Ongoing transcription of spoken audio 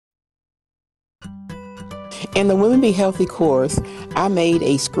In the Women Be Healthy course, I made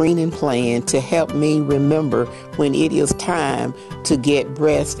a screening plan to help me remember when it is time to get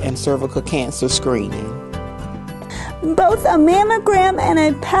breast and cervical cancer screening. Both a mammogram and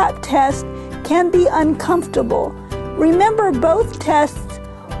a Pap test can be uncomfortable. Remember, both tests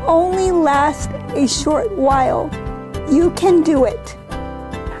only last a short while. You can do it.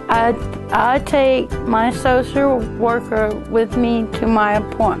 I take my social worker with me to my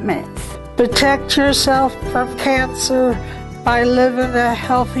appointments. Protect yourself from cancer by living a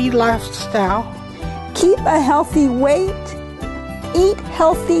healthy lifestyle. Keep a healthy weight, eat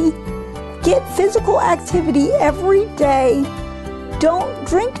healthy, get physical activity every day. Don't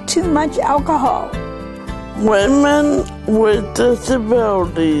drink too much alcohol. Women with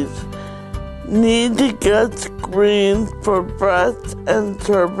disabilities need to get screened for breast and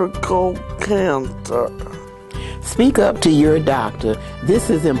cervical cancer. Speak up to your doctor. This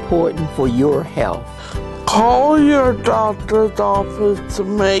is important for your health. Call your doctor's office to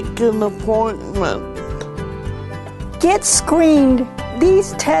make an appointment. Get screened.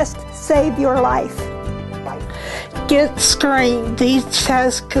 These tests save your life. Get screened. These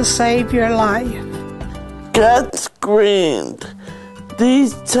tests can save your life. Get screened.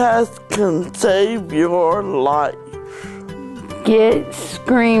 These tests can save your life. Get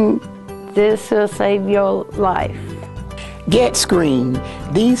screened. This will save your life. Get screened.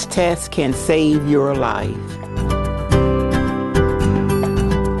 These tests can save your life.